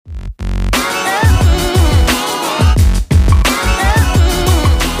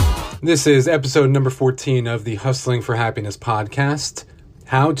This is episode number 14 of the Hustling for Happiness podcast,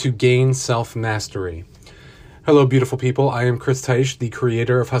 How to Gain Self-Mastery. Hello, beautiful people. I am Chris Teisch, the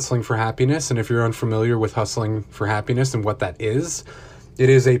creator of Hustling for Happiness, and if you're unfamiliar with Hustling for Happiness and what that is, it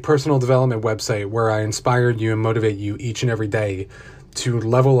is a personal development website where I inspire you and motivate you each and every day to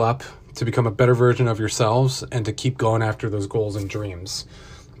level up, to become a better version of yourselves, and to keep going after those goals and dreams.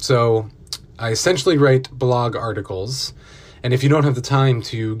 So I essentially write blog articles, and if you don't have the time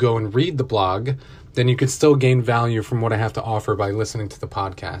to go and read the blog, then you could still gain value from what I have to offer by listening to the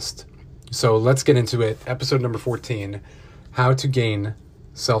podcast. So let's get into it. Episode number 14, How to Gain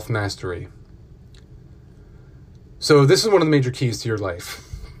Self-Mastery. So this is one of the major keys to your life.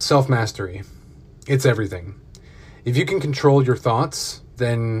 Self-mastery. It's everything. If you can control your thoughts,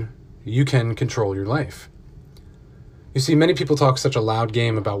 then you can control your life. You see, many people talk such a loud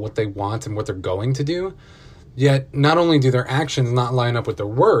game about what they want and what they're going to do, yet not only do their actions not line up with their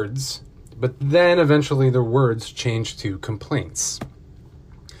words, but then eventually their words change to complaints.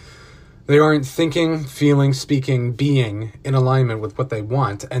 They aren't thinking, feeling, speaking, being in alignment with what they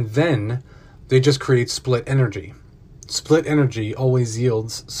want, and then they just create split energy. Split energy always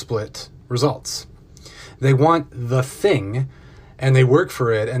yields split results. They want the thing, and they work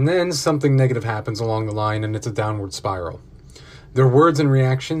for it, and then something negative happens along the line, and it's a downward spiral. Their words and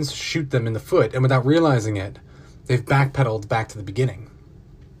reactions shoot them in the foot, and without realizing it, they've backpedaled back to the beginning.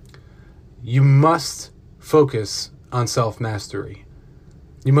 You must focus on self-mastery.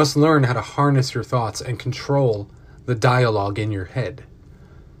 You must learn how to harness your thoughts and control the dialogue in your head.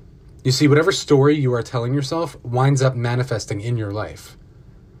 You see, whatever story you are telling yourself winds up manifesting in your life.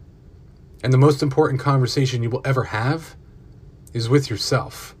 And the most important conversation you will ever have is with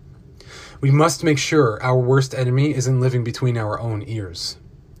yourself. We must make sure our worst enemy isn't living between our own ears.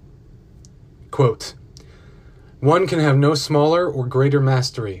 Quote, "One can have no smaller or greater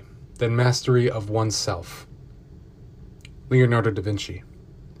mastery than mastery of oneself." Leonardo da Vinci.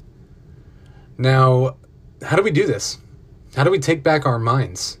 Now, how do we do this? How do we take back our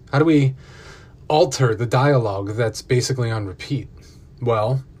minds? How do we alter the dialogue that's basically on repeat?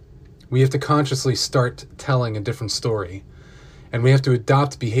 Well, we have to consciously start telling a different story. And we have to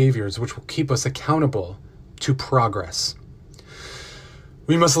adopt behaviors which will keep us accountable to progress.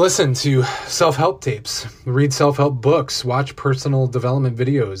 We must listen to self-help tapes, read self-help books, watch personal development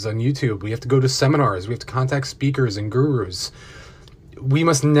videos on YouTube. We have to go to seminars. We have to contact speakers and gurus. We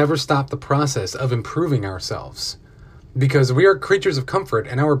must never stop the process of improving ourselves because we are creatures of comfort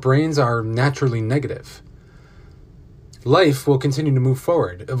and our brains are naturally negative. Life will continue to move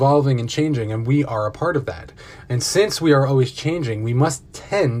forward, evolving and changing, and we are a part of that. And since we are always changing, we must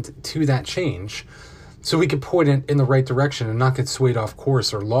tend to that change so we can point it in the right direction and not get swayed off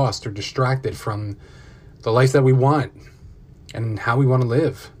course or lost or distracted from the life that we want and how we want to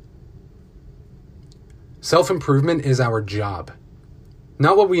live. Self-improvement is our job.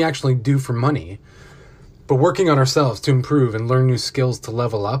 Not what we actually do for money, but working on ourselves to improve and learn new skills to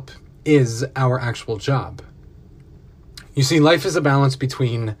level up is our actual job. You see, life is a balance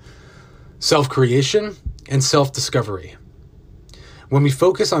between self-creation and self-discovery. When we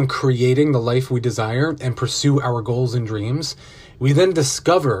focus on creating the life we desire and pursue our goals and dreams, we then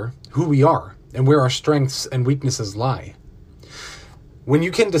discover who we are and where our strengths and weaknesses lie. When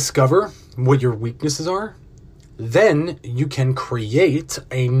you can discover what your weaknesses are, then you can create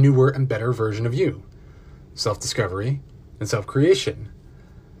a newer and better version of you. Self-discovery and self-creation.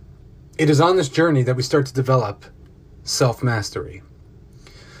 It is on this journey that we start to develop self-mastery.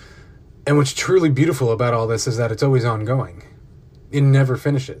 And what's truly beautiful about all this is that it's always ongoing. It never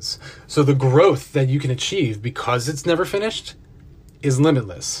finishes. So the growth that you can achieve because it's never finished is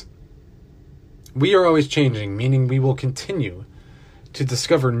limitless. We are always changing, meaning we will continue to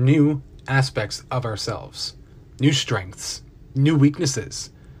discover new aspects of ourselves, new strengths, new weaknesses,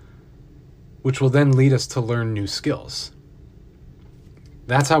 which will then lead us to learn new skills.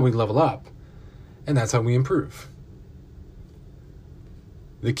 That's how we level up, and that's how we improve.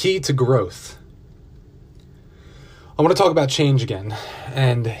 The key to growth. I want to talk about change again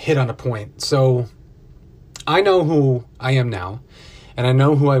and hit on a point. So I know who I am now, and I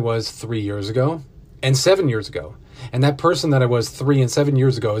know who I was 3 years ago and 7 years ago. And that person that I was 3 and 7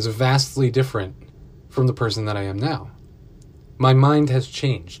 years ago is vastly different from the person that I am now. My mind has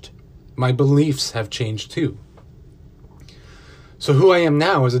changed. My beliefs have changed too. So who I am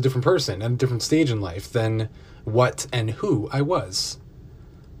now is a different person at a different stage in life than what and who I was.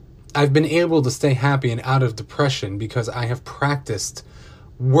 I've been able to stay happy and out of depression because I have practiced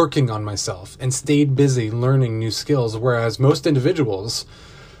working on myself and stayed busy learning new skills, whereas most individuals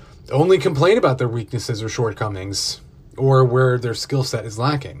only complain about their weaknesses or shortcomings or where their skill set is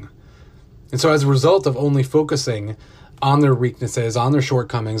lacking. And so as a result of only focusing on their weaknesses, on their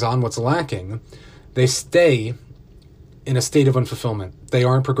shortcomings, on what's lacking, they stay in a state of unfulfillment. They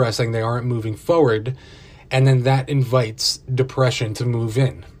aren't progressing, they aren't moving forward, and then that invites depression to move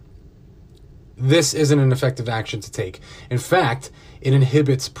in. This isn't an effective action to take. In fact, it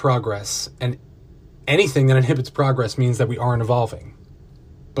inhibits progress, and anything that inhibits progress means that we aren't evolving,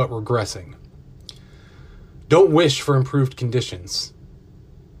 but regressing. Don't wish for improved conditions.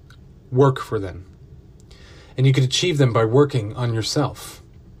 Work for them. And you can achieve them by working on yourself.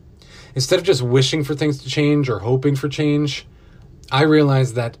 Instead of just wishing for things to change or hoping for change, I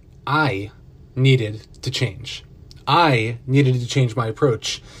realized that I needed to change. I needed to change my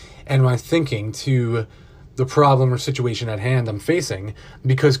approach and my thinking to the problem or situation at hand I'm facing,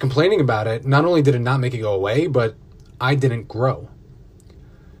 because complaining about it, not only did it not make it go away, but I didn't grow.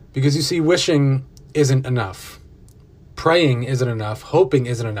 Because you see, wishing isn't enough. Praying isn't enough. Hoping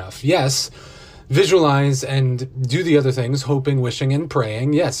isn't enough. Yes, visualize and do the other things, hoping, wishing, and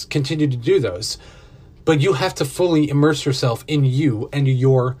praying. Yes, continue to do those. But you have to fully immerse yourself in you and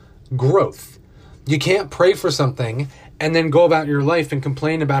your growth. You can't pray for something and then go about your life and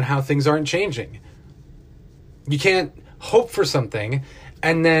complain about how things aren't changing. You can't hope for something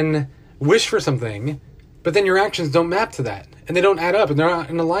and then wish for something, but then your actions don't map to that. And they don't add up, and they're not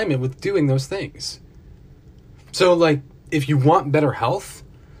in alignment with doing those things. So, if you want better health,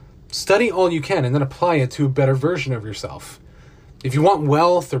 study all you can and then apply it to a better version of yourself. If you want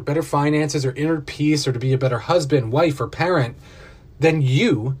wealth or better finances or inner peace or to be a better husband, wife, or parent, then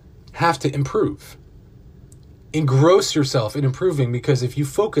you have to improve. Engross yourself in improving, because if you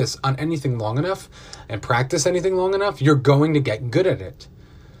focus on anything long enough and practice anything long enough, you're going to get good at it.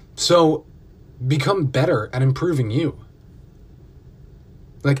 So become better at improving you.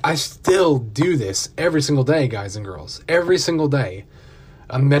 I still do this every single day, guys and girls. Every single day.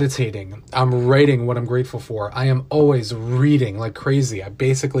 I'm meditating. I'm writing what I'm grateful for. I am always reading like crazy. I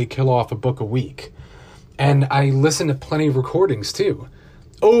basically kill off a book a week. And I listen to plenty of recordings too.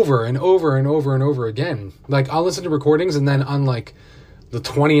 Over and over and over and over again. I'll listen to recordings and then on the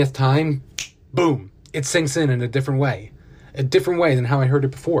 20th time, boom, it sinks in a different way. A different way than how I heard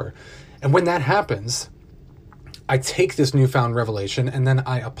it before. And when that happens, I take this newfound revelation and then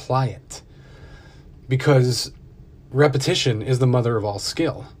I apply it. Because repetition is the mother of all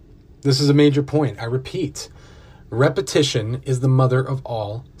skill. This is a major point. I repeat, repetition is the mother of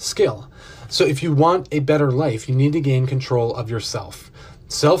all skill. So if you want a better life, you need to gain control of yourself.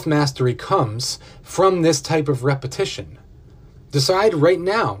 Self-mastery comes from this type of repetition. Decide right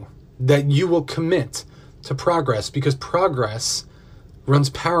now that you will commit to progress, because progress runs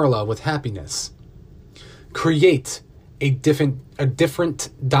parallel with happiness. Create a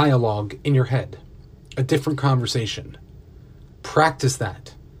different dialogue in your head, a different conversation. Practice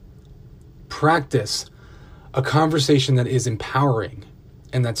that. Practice a conversation that is empowering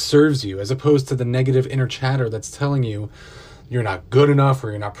and that serves you, as opposed to the negative inner chatter that's telling you you're not good enough, or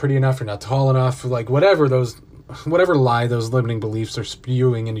you're not pretty enough, you're not tall enough, whatever lie those limiting beliefs are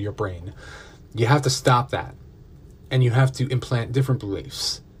spewing into your brain. You have to stop that. And you have to implant different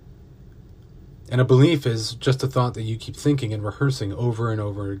beliefs. And a belief is just a thought that you keep thinking and rehearsing over and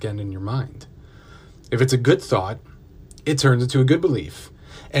over again in your mind. If it's a good thought, it turns into a good belief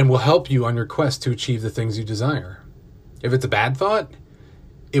and will help you on your quest to achieve the things you desire. If it's a bad thought,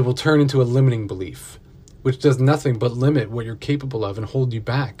 it will turn into a limiting belief, which does nothing but limit what you're capable of and hold you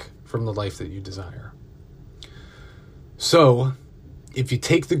back from the life that you desire. So, if you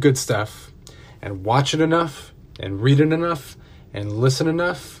take the good stuff and watch it enough and read it enough and listen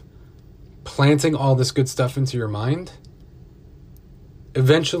enough, planting all this good stuff into your mind,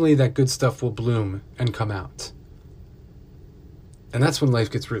 eventually that good stuff will bloom and come out. And that's when life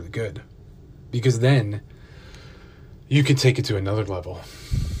gets really good, because then you can take it to another level.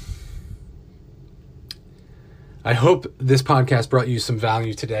 I hope this podcast brought you some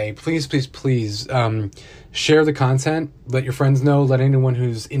value today. Please, please, please share the content. Let your friends know. Let anyone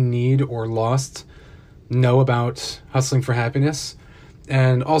who's in need or lost know about Hustling for Happiness.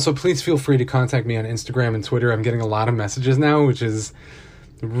 And also, please feel free to contact me on Instagram and Twitter. I'm getting a lot of messages now, which is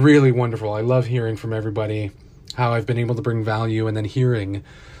really wonderful. I love hearing from everybody, how I've been able to bring value, and then hearing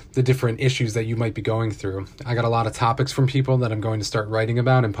the different issues that you might be going through. I got a lot of topics from people that I'm going to start writing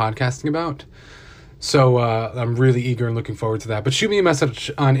about and podcasting about. So I'm really eager and looking forward to that. But shoot me a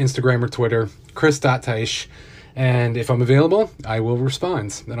message on Instagram or Twitter, chris.teisch, and if I'm available, I will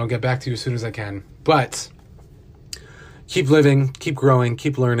respond, and I'll get back to you as soon as I can. But keep living, keep growing,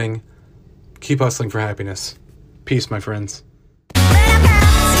 keep learning, keep hustling for happiness. Peace, my friends.